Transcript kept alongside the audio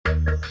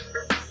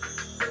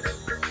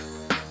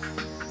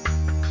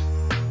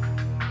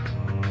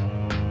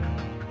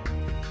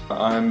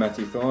I'm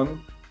Matthew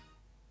Thorne.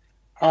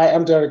 Hi,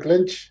 I'm Derik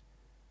Lynch.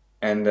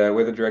 And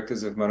we're the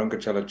directors of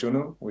MARUNGKA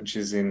TJALATJUNU, which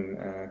is in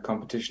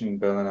competition in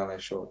Berlinale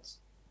Shorts.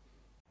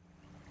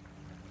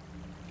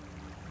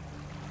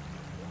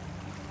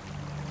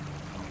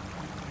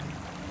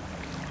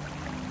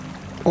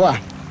 Wah,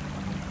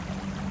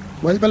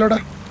 mal peloda,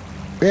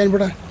 pen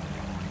buda.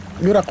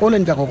 Nyura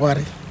kolen jako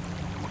kwari.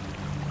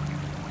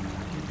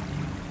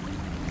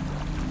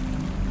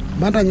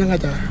 Mata nyanga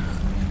ja.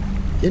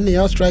 Ini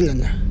Australia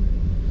nya.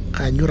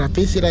 Ka nyura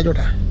pisi da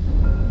joda.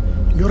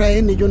 Nyura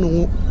ini jono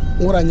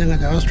ngura nyanga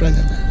ja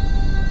Australia nya.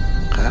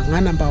 Ka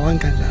ngana pa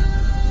wankanga.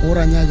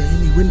 Ngura nyaja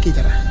ini winki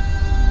jara.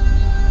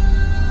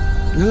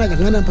 Nyanga ja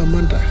ngana pa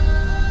manta.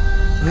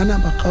 Ngana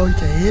pa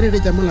culture here de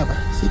jamala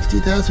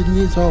 60,000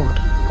 years old.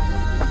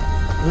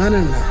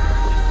 Ngana na.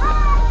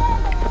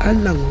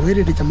 Anangu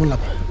here de jamala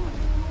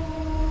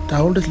the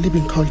oldest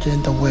living culture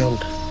in the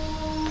world.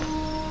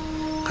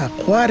 Ka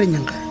kwari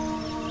nyanga.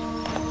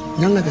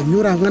 Nyanga ja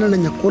nyura ngana na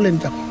nyakolen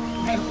jako.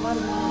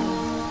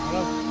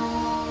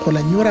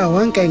 Kola nyura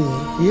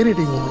wankangi here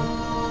de ngo.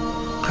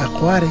 Ka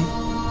kwari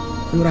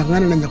nyura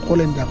ngana na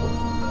nyakolen jako.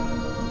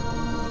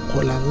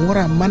 Kola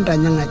ngura manda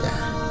nyanga ja.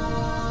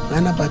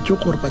 Ngana ba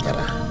Tjukurpa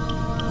jara.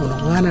 Uno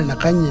ngana na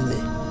kanyine.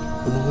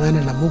 Uno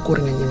ngana na mukur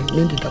ngani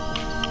lendi tako.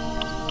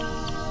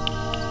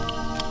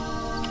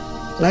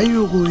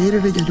 Ngayu ko ere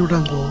de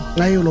jajudango,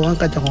 ngayu lo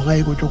angka jako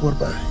ngayu ko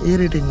Tjukurpa,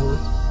 ere de ngo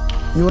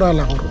nyura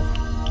la koro.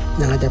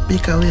 Nyanga ja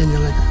pika we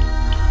nyanga ja.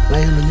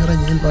 Ngayu lo nyura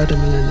nyen ba de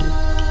menani.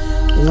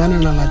 Ngana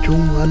na la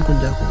chung an kun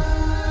jako.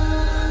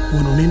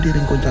 Uno nindi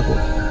ring kun jako.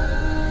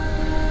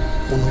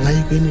 Uno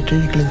ngayu ko ni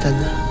Derik Lynch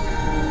nya.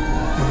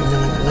 Uno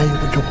nyanga ngayu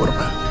ko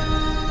Tjukurpa.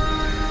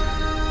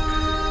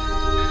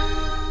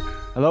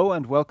 Hello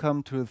and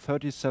welcome to the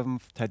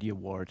 37th Teddy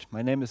Award.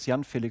 My name is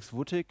Jan-Felix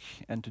Wuttig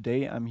and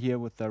today I'm here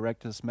with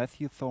directors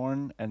Matthew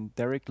Thorne and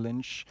Derik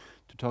Lynch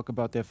to talk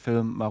about their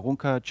film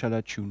MARUNGKA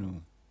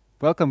TJALATJUNU.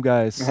 Welcome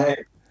guys.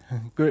 Hey.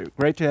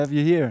 Great to have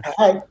you here.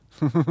 Hi.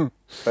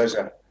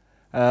 Pleasure.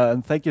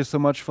 And thank you so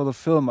much for the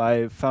film.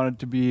 I found it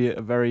to be a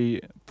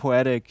very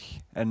poetic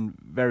and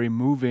very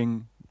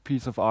moving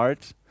piece of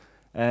art,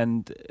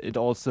 and it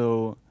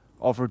also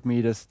offered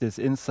me this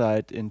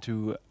insight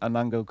into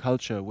Anangu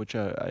culture, which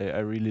I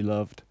really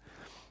loved.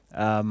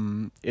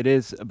 It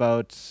is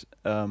about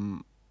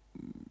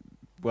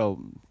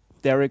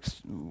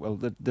Derik's,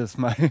 that's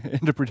my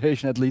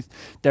interpretation at least,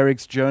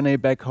 Derik's journey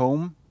back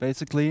home,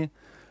 basically,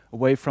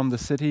 away from the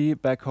city,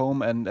 back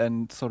home,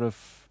 and sort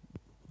of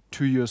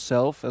to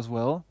yourself as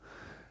well.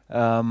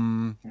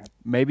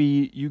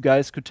 Maybe you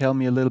guys could tell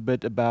me a little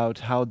bit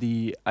about how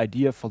the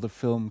idea for the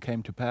film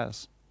came to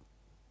pass.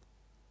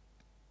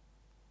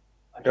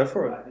 Go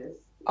for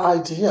it.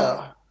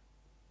 Idea.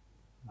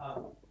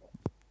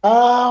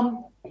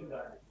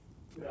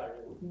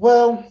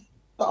 Well,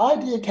 the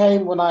idea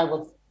came when I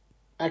was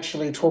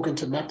actually talking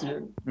to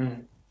Matthew.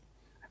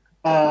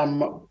 He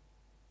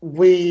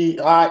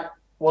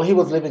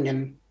was living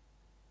in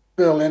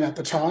Berlin at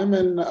the time,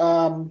 and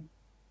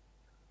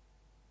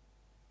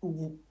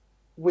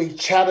we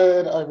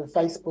chatted over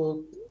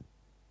Facebook,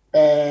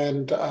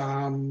 and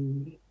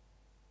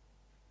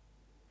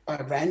I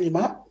rang him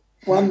up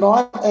one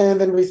night, and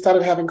then we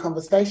started having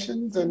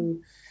conversations,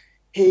 and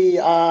he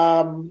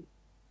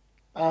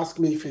asked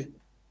me if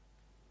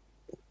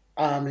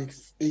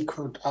he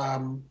could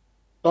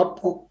dot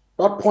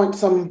point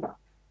some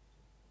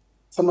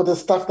of the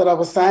stuff that I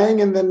was saying,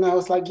 and then I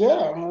was like,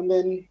 yeah, and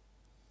then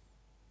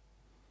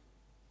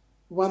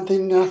one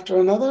thing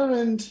after another,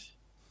 and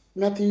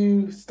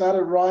Matthew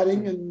started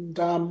writing and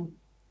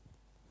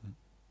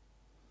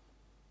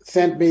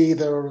sent me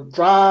the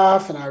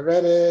draft, and I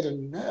read it,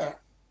 and yeah.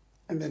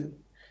 And then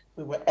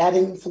we were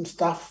adding some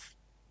stuff.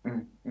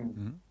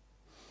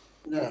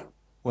 Yeah.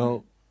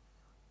 Well,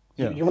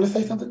 yeah. You want to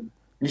say something?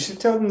 You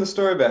should tell them the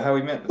story about how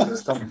we met the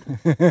first time.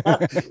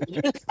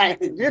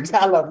 You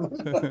tell them.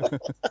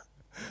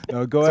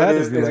 No, go ahead.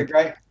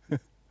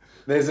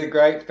 There's a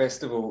great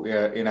festival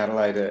in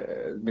Adelaide.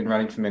 Been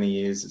running for many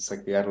years. It's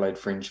like the Adelaide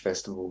Fringe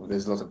Festival.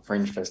 There's lots of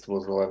fringe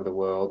festivals all over the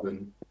world,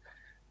 and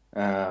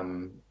I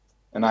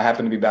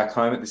happened to be back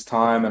home at this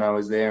time, and I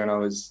was there, and I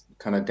was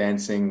kind of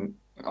dancing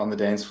on the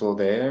dance floor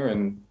there,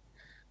 and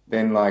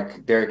then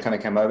like Derik kind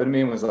of came over to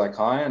me and was like,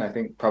 hi, and I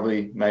think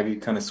probably maybe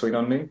kind of sweet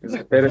on me. Is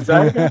it fair to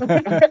say?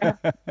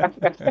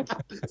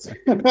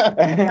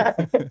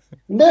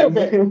 Little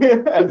bit.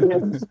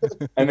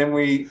 And then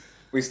we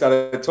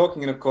started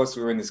talking, and of course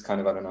we were in this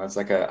kind of, I don't know, it's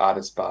like an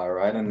artist bar,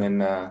 right? And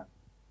then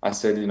I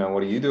said, you know,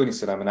 what do you do? And he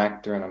said, I'm an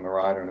actor and I'm a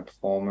writer and a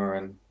performer.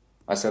 And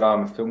I said,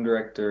 I'm a film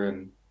director.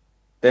 And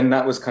then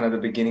that was kind of the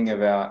beginning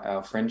of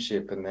our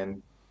friendship. And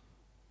then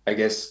I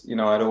guess, you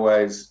know, I'd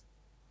always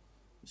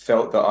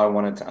felt that I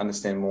wanted to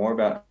understand more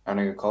about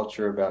Anangu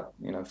culture, about,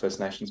 you know, First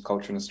Nations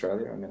culture in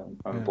Australia. I mean,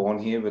 I'm born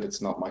here, but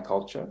it's not my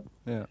culture.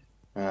 Yeah.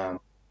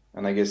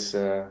 And I guess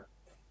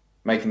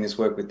making this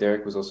work with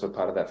Derik was also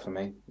part of that for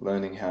me,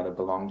 learning how to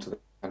belong to the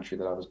country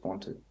that I was born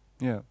to.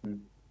 Yeah.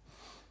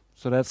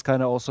 So that's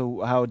kind of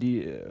also how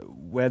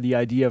where the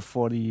idea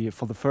for the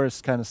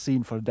first kind of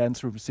scene, for the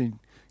dance room scene,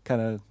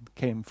 kind of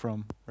came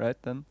from, right?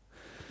 Then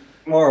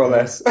more or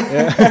less.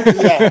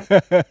 Yeah.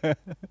 Yeah.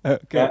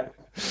 Okay.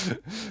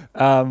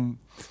 Yeah.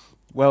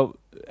 Well,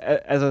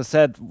 as I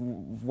said,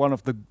 one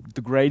of the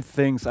great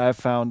things I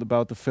found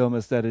about the film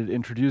is that it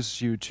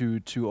introduces you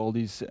to all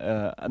these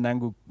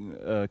Anangu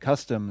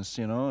customs,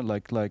 you know,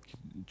 like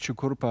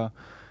Tjukurpa.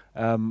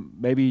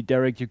 Maybe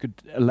Derik, you could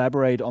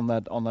elaborate on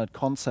that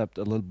concept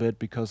a little bit,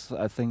 because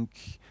I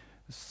think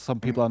some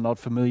people are not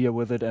familiar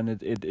with it, and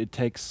it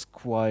takes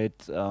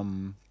quite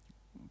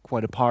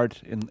a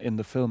part in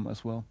the film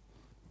as well.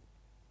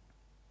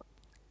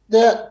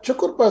 Yeah,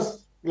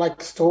 Tjukurpa's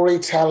like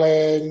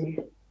storytelling,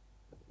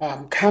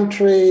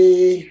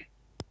 country.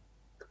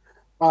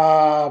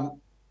 You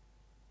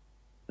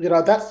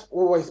know, that's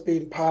always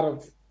been part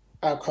of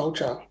our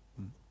culture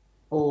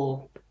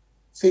for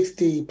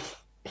 60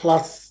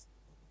 plus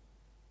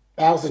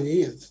thousand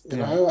years, you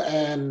know,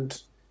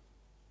 and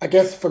I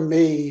guess for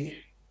me,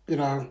 you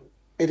know,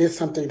 it is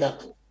something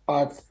that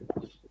I've,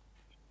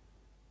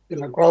 you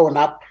know, grown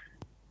up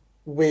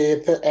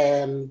with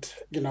and,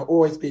 you know,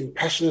 always been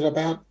passionate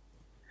about.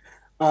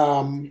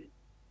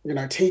 You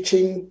know,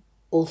 teaching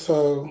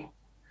also,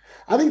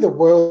 I think the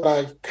world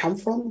I come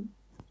from,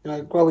 you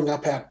know, growing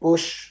up out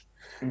bush,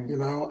 you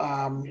know,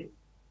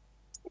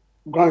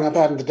 growing up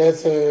out in the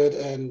desert,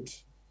 and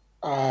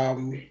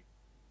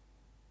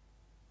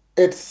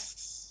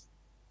it's,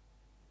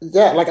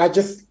 yeah, like I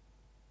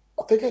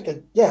think I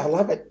can, yeah, I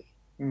love it.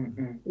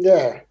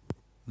 Yeah.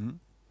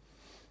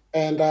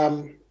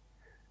 And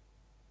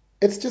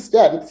it's just,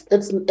 yeah,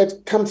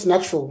 it comes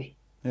natural.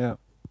 Yeah.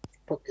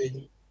 For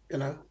me, you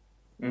know,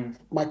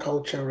 my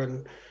culture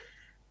and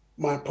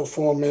my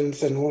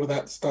performance and all of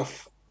that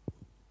stuff,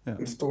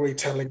 and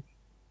storytelling.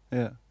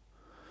 Yeah.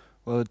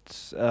 Well,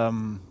 it's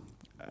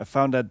I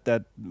found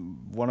that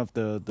one of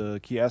the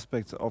key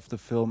aspects of the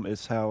film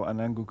is how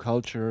Anangu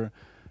culture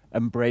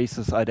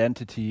embraces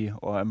identity,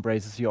 or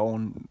embraces your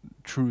own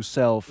true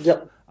self,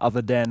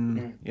 other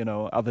than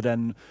other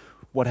than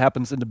what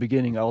happens in the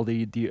beginning, all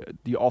the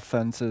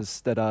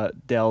offenses that are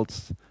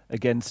dealt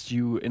against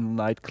you in a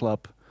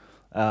nightclub.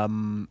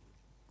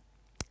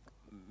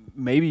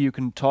 Maybe you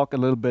can talk a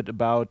little bit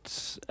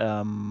about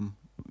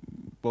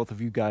both of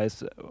you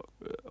guys,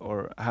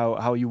 or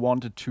how you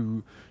wanted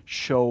to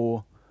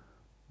show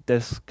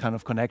this kind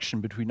of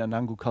connection between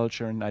Anangu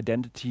culture and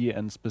identity,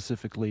 and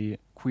specifically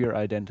queer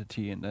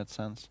identity in that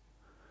sense.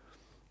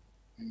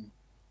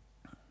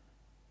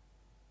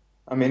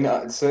 I mean,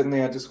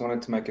 certainly I just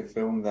wanted to make a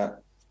film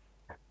that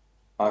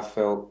I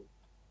felt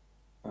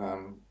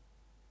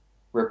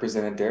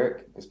represented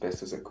Derik as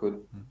best as it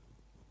could,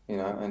 you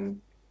know, and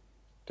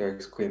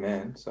Derik's a queer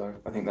man, so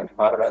I think that's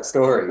part of that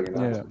story, you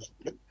know.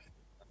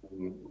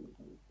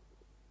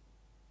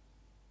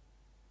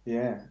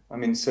 Yeah, I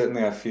mean,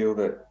 certainly I feel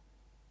that,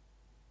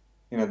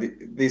 you know,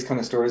 these kind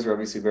of stories are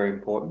obviously very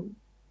important,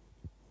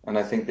 and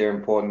I think they're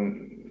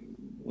important,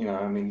 you know,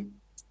 I mean,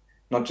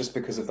 not just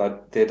because of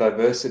their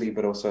diversity,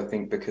 but also I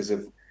think because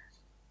of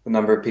the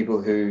number of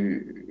people who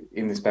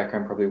in this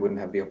background probably wouldn't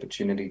have the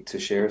opportunity to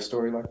share a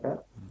story like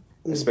that,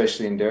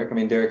 especially in Derik. I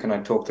mean, Derik and I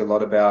talked a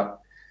lot about,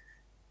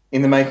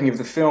 in the making of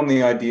the film,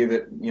 the idea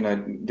that, you know,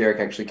 Derik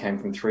actually came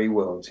from 3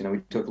 worlds. You know, we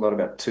talked a lot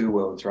about 2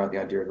 worlds, right?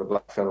 The idea of a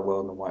black fellow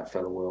world and a white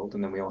fellow world.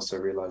 And then we also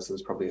realized there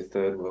was probably a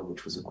 3rd world,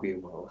 which was a queer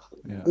world.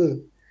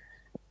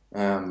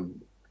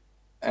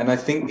 And I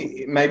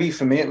think maybe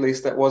for me, at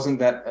least, that wasn't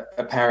that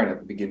apparent at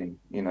the beginning.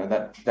 You know,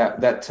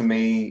 that to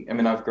me, I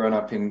mean, I've grown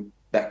up in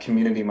that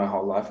community my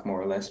whole life,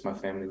 more or less. My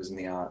family was in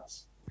the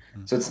arts.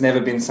 So it's never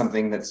been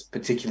something that's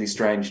particularly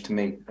strange to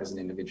me as an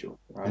individual,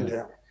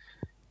 right?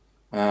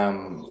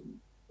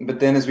 But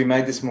then as we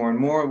made this more and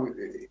more,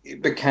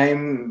 it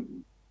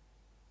became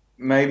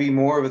maybe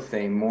more of a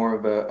theme, more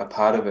of a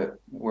part of it,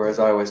 whereas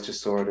I always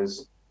just saw it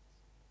as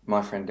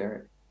my friend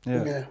Derik.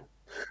 Yeah.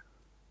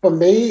 For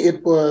me,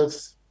 it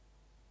was,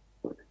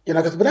 you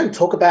know, because we don't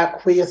talk about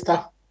queer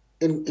stuff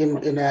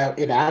in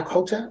our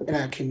culture, in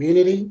our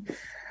community.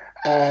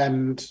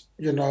 And,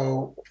 you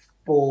know,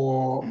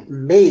 for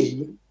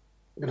me,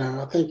 you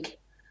know, I think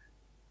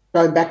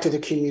going back to the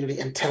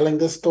community and telling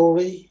the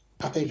story,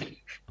 I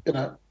think, you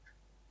know,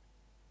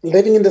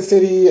 living in the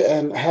city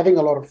and having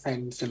a lot of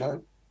friends, you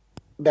know,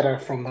 that are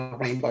from the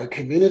rainbow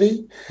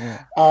community,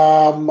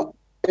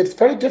 it's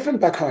very different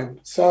back home.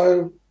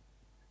 So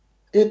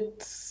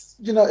it's,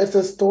 you know, it's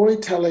a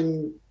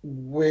storytelling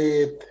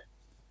with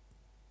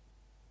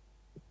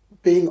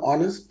being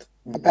honest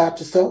about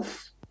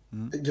yourself,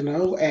 you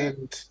know,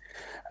 and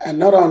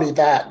not only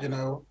that, you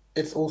know,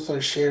 it's also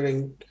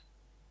sharing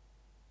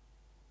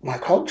my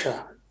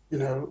culture, you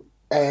know,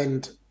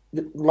 and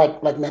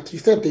like Matthew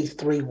said, these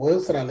 3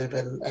 worlds that I live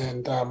in,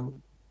 and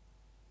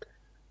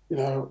you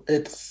know,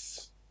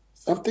 it's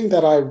something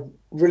that I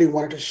really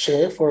wanted to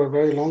share for a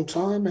very long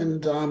time,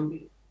 and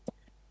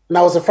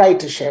I was afraid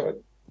to share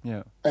it.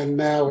 And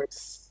now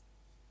it's,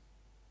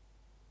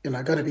 you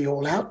know, going to be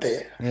all out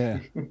there.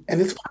 And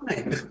it's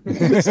fine.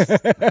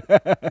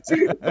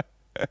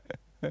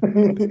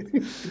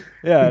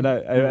 Yeah, and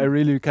I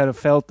really kind of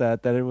felt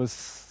that it was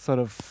sort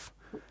of,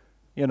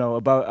 you know,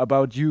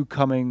 about you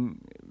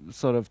coming,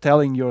 sort of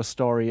telling your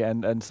story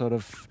and sort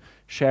of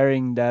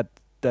sharing that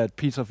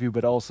piece of you,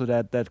 but also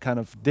that kind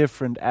of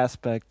different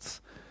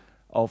aspects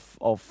of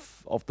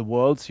the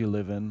worlds you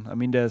live in. I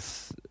mean,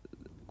 there's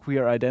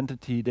queer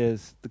identity,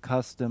 there's the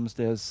customs,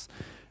 there's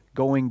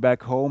going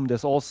back home,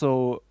 there's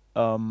also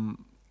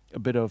a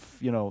bit of,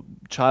 you know,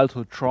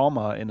 childhood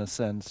trauma in a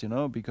sense, you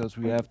know, because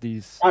we have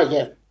these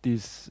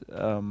these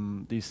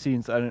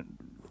scenes. I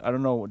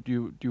don't know.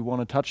 Do you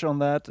want to touch on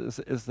that?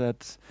 Is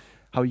that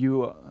how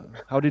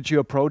did you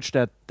approach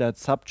that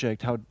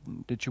subject? How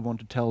did you want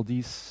to tell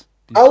these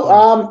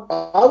Oh,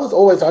 I was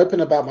always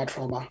open about my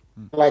trauma.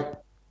 Like, I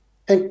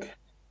think,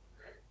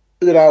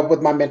 you know,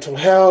 with my mental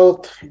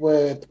health,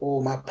 with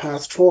all my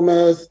past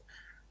traumas,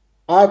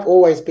 I've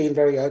always been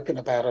very open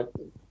about it.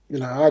 You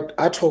know,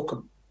 I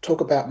talk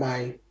about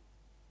my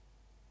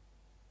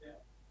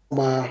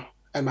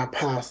and my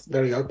past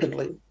very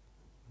openly,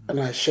 and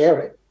I share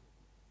it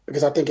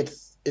because I think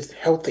it's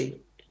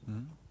healthy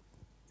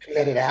to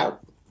let it out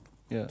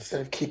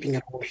instead of keeping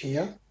it all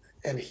here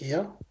and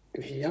here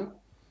and here.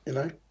 You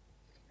know.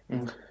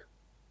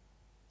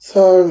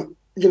 So,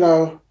 you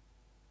know,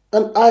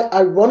 and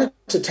I wanted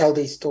to tell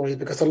these stories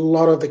because a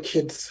lot of the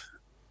kids,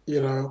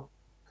 you know,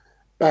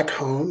 back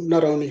home,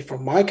 not only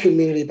from my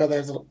community, but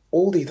there's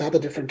all these other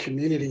different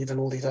communities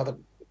and all these other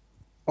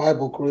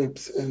Bible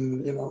groups,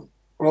 and, you know,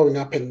 growing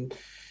up in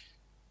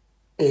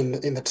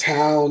the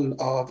town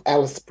of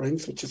Alice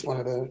Springs, which is one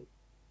of the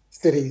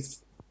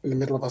cities in the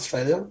middle of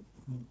Australia.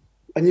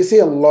 And you see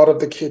a lot of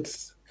the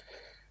kids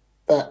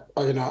that,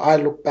 you know, I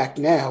look back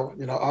now,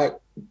 you know,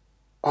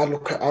 I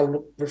look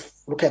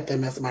at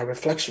them as my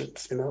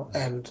reflections, you know,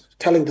 and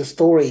telling the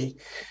story,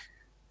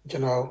 you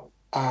know,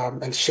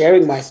 and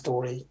sharing my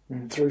story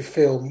through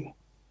film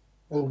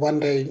will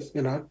one day,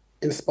 you know,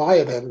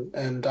 inspire them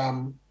and,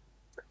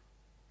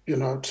 you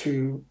know,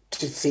 to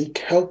seek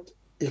help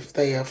if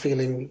they are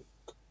feeling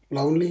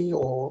lonely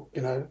or,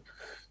 you know,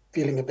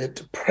 feeling a bit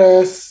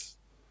depressed,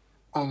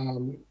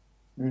 you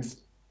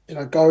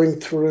know, going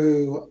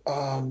through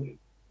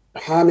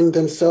harming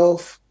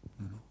themselves,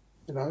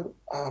 you know.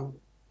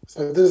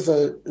 So this is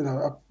a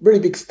really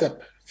big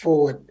step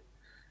forward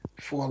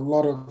for a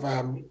lot of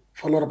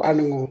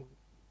Anangu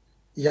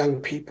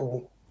young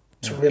people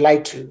to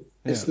relate to.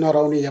 It's not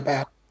only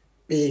about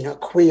being a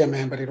queer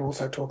man, but it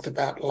also talks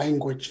about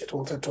language. It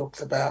also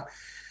talks about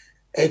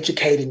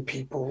educating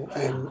people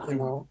and, you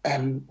know,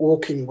 and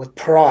walking with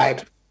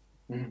pride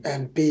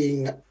and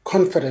being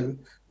confident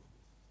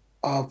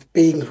of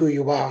being who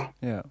you are.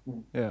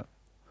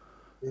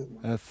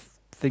 I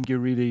think you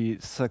really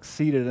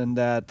succeeded in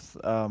that.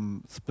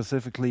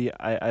 Specifically,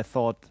 I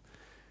thought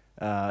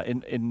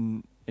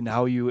in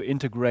how you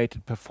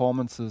integrated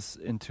performances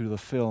into the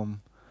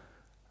film.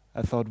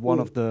 I thought one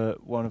of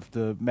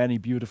the many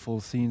beautiful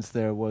scenes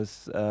there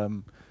was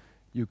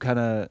you kind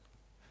of.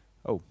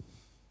 Oh,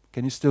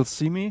 can you still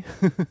see me?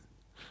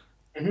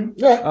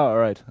 Yeah. Oh, all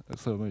right.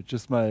 So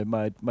just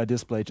my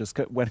display just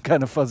went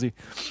kind of fuzzy.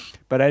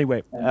 But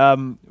anyway,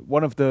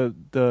 one of the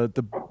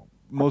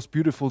most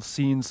beautiful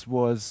scenes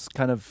was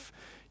kind of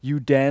you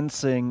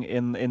dancing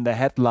in the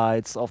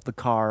headlights of the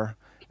car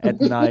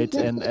at night,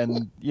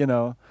 and you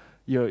know,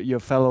 your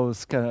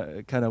fellows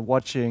kind of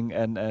watching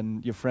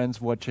and your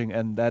friends watching,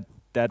 and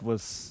that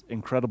was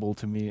incredible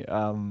to me.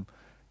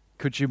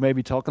 Could you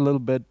maybe talk a little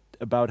bit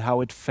about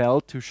how it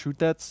felt to shoot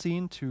that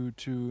scene, to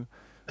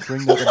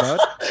bring that about?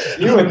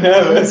 You were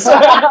nervous.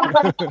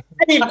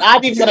 I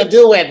didn't gonna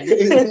do it.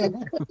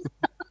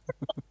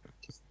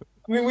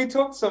 I mean, we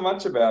talked so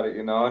much about it,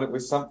 you know, and it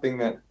was something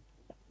that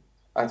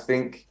I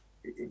think...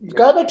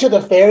 Go back to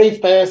the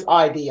very first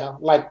idea.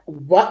 Like,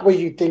 what were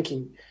you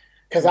thinking?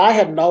 Because I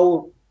had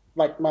no,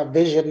 like, my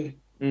vision.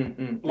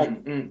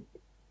 I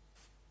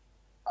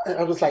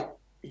was like,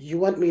 you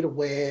want me to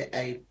wear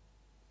a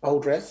bow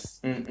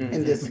dress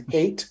in this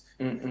heat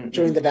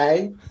during the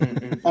day?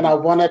 And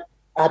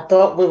I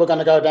thought we were going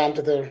to go down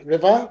to the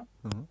river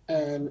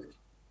and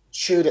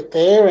shoot it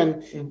there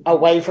and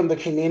away from the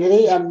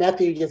community. And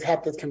Matthew just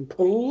had this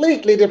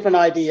completely different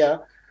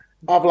idea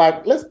of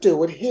like, let's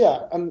do it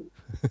here. And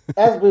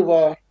as we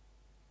were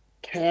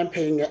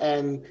camping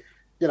and,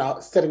 you know,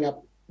 setting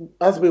up,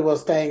 as we were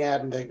staying out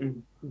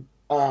in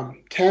the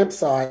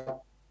campsite,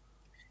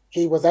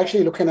 he was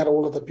actually looking at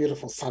all of the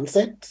beautiful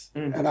sunsets.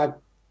 And I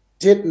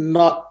did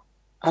not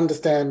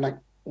understand, like,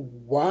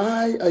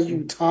 why are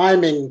you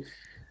timing,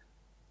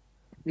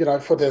 you know,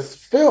 for this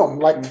film,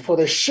 like for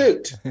the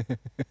shoot?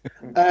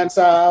 And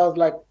so I was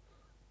like,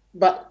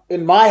 but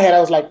in my head, I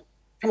was like,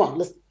 come on,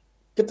 let's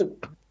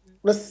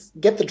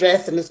get the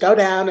dress and let's go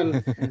down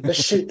and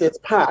let's shoot this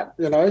part,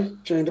 you know,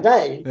 during the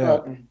day. Yeah.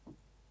 But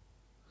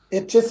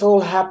it just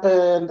all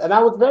happened. And I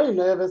was very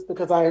nervous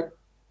because I,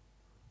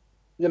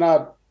 you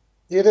know,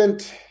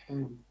 didn't,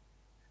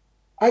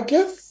 I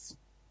guess,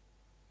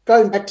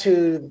 going back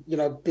to, you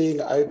know, being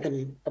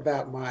open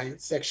about my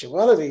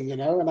sexuality, you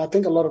know, and I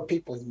think a lot of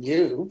people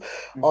knew,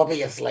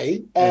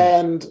 obviously.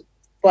 And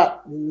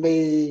but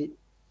me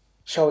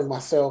showing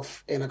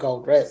myself in a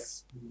gold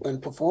dress when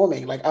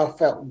performing, like I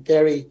felt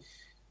very,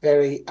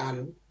 very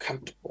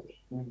uncomfortable.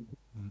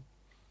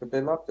 But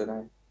they loved it,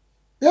 eh?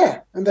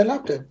 Yeah, and they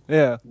loved it.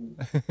 Yeah.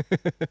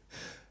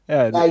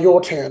 Yeah. Now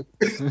your turn.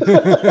 Your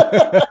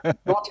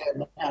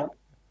turn now.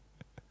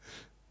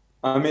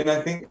 I mean,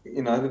 I think,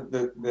 you know,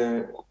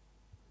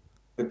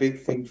 the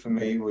big thing for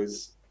me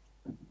was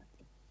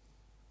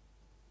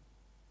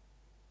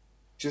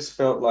just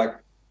felt like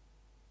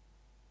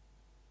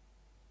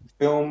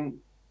film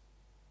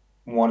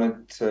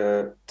wanted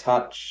to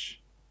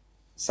touch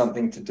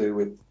something to do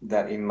with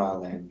that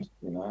Inma land,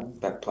 you know,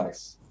 that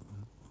place.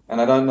 And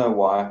I don't know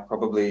why.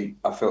 Probably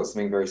I felt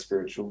something very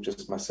spiritual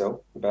just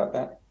myself about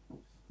that.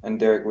 And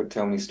Derik would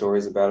tell me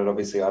stories about it.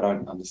 Obviously, I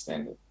don't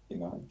understand it, you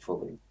know,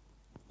 fully.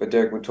 But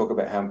Derik would talk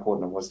about how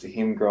important it was to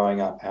him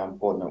growing up, how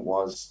important it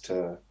was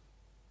to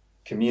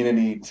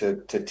community,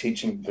 to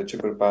teaching the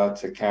Tjukurpa,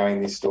 to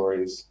carrying these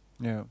stories.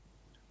 Yeah.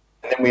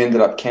 And then we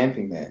ended up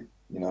camping there,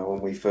 you know,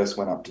 when we first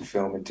went up to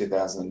film in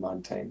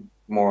 2019,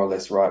 more or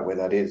less right where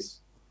that is.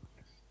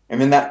 I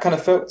mean, that kind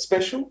of felt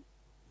special.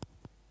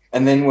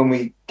 And then when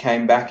we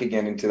came back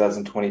again in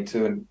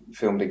 2022 and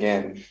filmed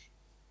again,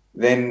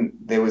 then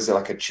there was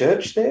like a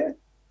church there.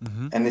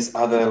 And this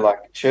other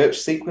like church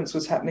sequence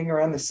was happening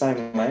around the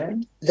same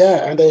land.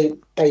 Yeah, and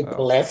they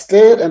blessed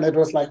it, and it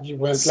was like you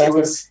weren't allowed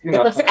was, you know,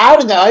 it was out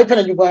in the open,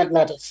 and you weren't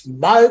allowed to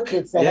smoke.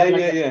 And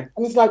yeah.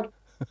 And it's like,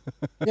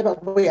 yeah,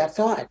 but we're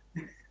outside.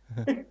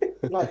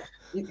 Like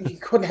you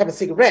couldn't have a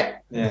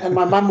cigarette. Yeah. And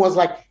my mum was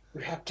like,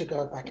 you have to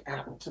go back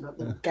out to the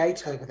little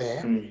gate over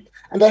there. And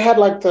they had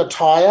like the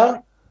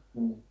tire,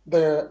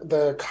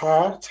 the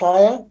car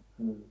tire.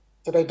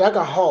 So they dug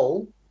a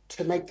hole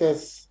to make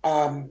this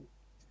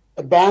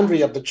a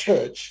boundary of the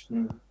church.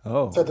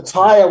 So the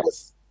tire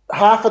was,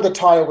 half of the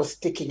tire was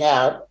sticking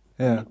out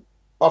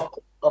off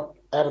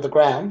out of the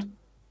ground,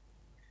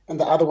 and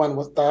the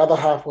other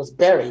half was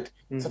buried.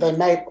 So they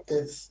made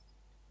this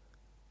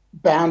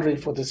boundary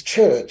for this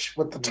church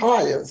with the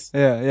tires.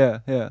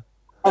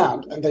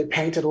 And they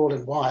painted all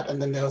in white,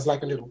 and then there was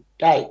like a little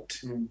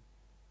gate, and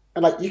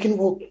like you can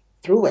walk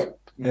through it.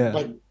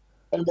 Like,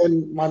 and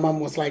then my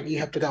mum was like, you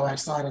have to go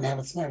outside and have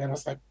a smoke, and I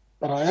was like,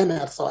 but I am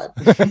outside.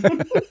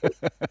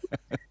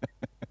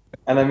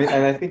 And I mean,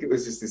 and I think it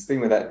was just this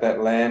thing where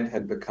that land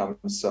had become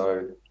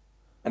so,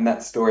 and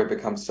that story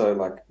become so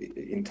like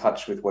in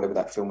touch with whatever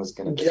that film was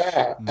going to be.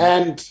 Yeah,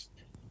 and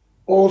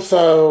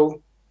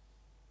also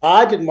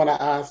I didn't want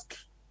to ask,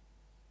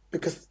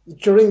 because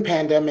during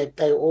pandemic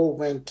they all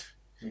went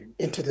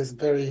into this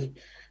very,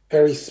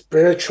 very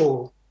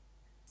spiritual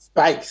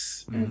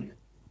space.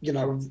 You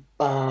know,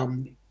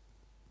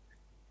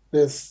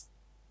 this,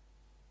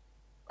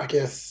 I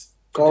guess,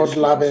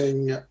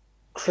 God-loving,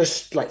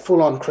 like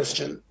full-on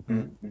Christian.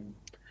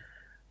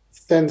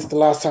 Since the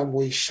last time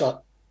we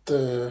shot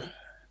the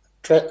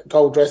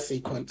gold dress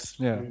sequence,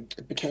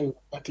 it became,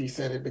 like you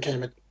said, it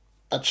became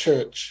a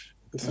church.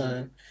 And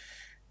so,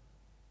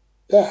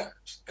 yeah,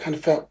 it kind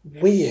of felt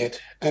weird.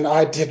 And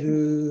I did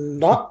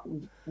not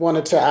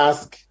wanted to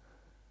ask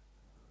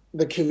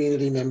the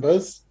community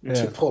members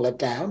to pull it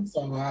down.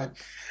 So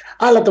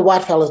I let the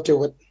white fellas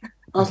do it.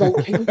 I was like,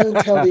 can you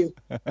tell these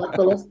black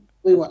fellas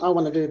I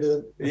want to do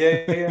this?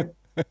 Yeah.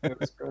 It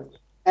was great.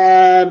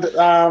 And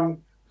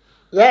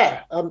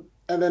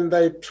and then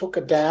they took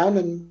it down,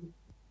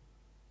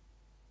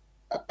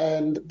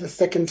 and the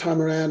second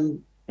time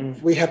around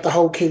we had the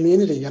whole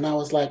community, and I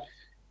was like,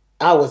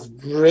 I was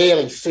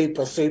really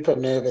super, super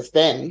nervous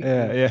then.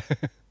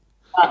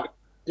 But,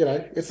 you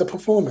know, it's a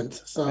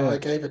performance, so I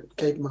gave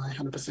my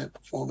 100%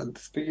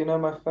 performance. But you know,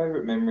 my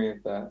favorite memory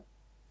of that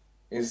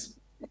is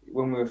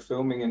when we were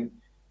filming, and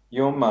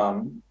your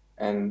mum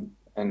and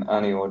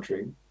Annie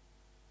Audrey,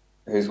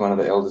 who's one of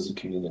the elders of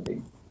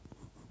community,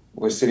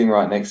 were sitting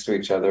right next to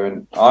each other,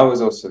 and I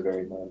was also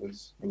very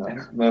nervous, you know,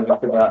 nervous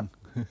about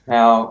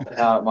how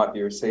it might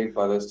be received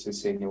by those two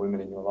senior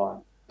women in your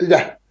life.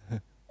 Yeah.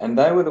 And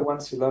they were the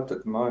ones who loved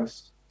it the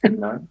most, you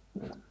know.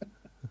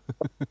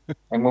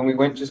 And when we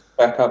went just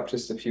back up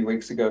just a few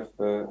weeks ago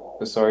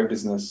for Sorry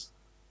Business,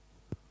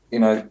 you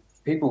know,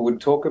 people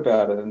would talk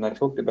about it, and they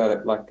talked about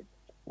it like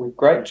with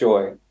great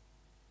joy.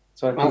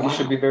 So I think you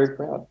should be very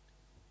proud.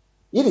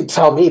 You didn't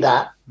tell me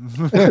that.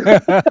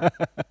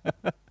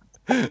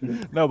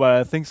 No, but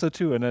I think so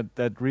too, and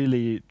that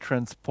really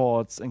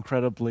transports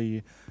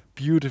incredibly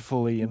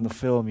beautifully in the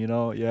film. You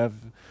know, you have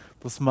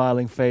the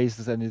smiling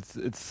faces, and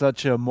it's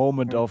such a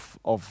moment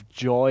of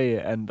joy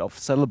and of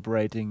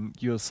celebrating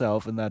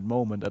yourself in that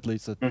moment. At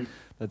least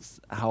that's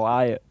how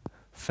I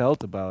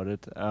felt about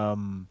it.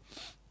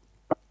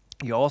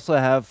 You also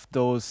have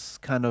those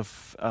kind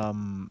of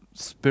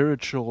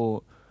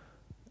spiritual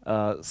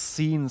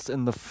scenes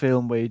in the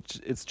film where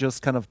it's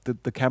just kind of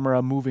the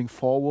camera moving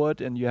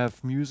forward, and you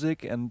have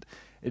music, and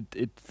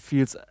it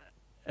feels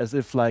as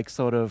if like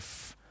sort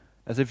of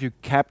as if you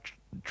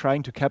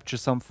trying to capture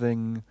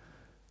something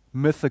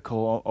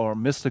mythical or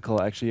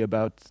mystical actually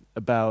about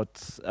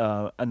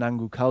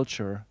Anangu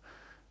culture.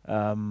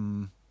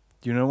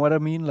 Do you know what I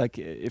mean? Like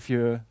if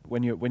you're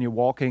when you're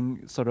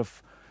walking sort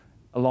of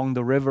along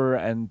the river,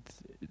 and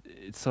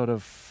it's sort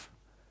of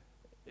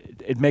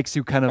it makes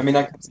you kind of. I mean,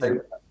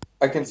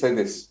 I can say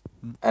this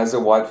as a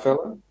white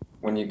fella.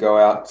 When you go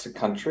out to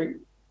country,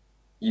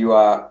 you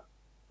are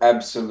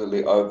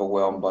absolutely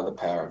overwhelmed by the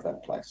power of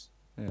that place.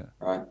 Yeah.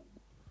 Right.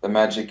 The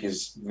magic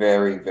is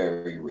very,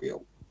 very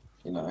real,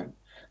 you know.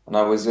 And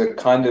I was a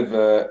kind of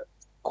a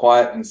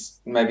quiet and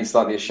maybe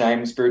slightly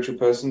ashamed spiritual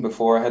person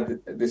before I had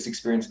this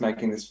experience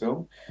making this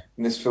film.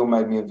 And this film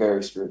made me a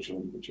very spiritual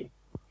individual,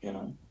 you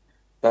know.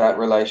 That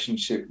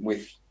relationship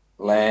with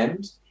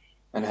land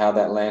and how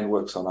that land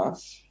works on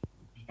us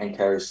and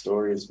carries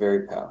story is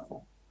very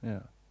powerful.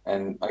 Yeah.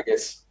 And I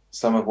guess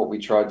some of what we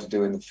tried to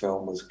do in the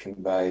film was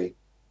convey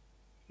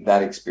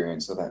that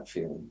experience or that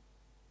feeling.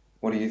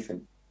 What do you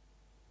think?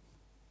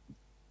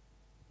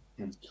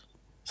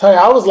 Sorry,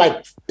 I was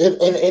like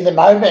in the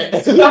moment. I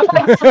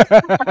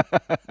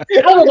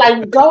was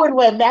like going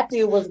where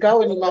Matthew was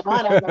going in my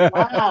mind. I was like,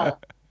 wow,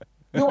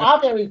 you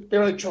are very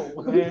spiritual.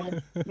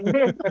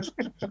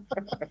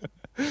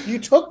 You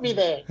took me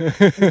there.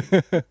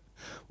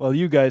 Well,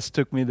 you guys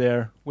took me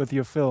there with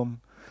your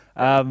film.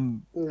 I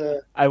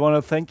want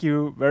to thank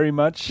you very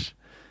much,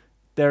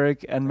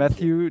 Derik and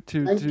Matthew,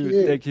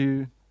 that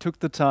you took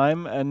the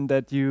time and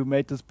that you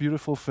made this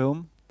beautiful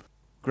film.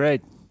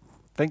 Great.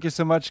 Thank you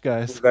so much,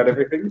 guys. Is that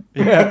everything?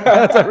 Yeah,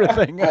 that's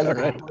everything. All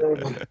right.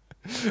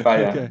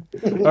 Bye. Okay.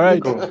 All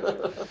right.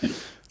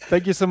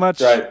 Thank you so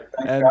much. Right.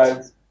 Thanks, and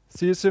guys.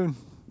 see you soon.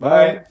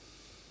 Bye.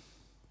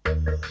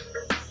 Bye.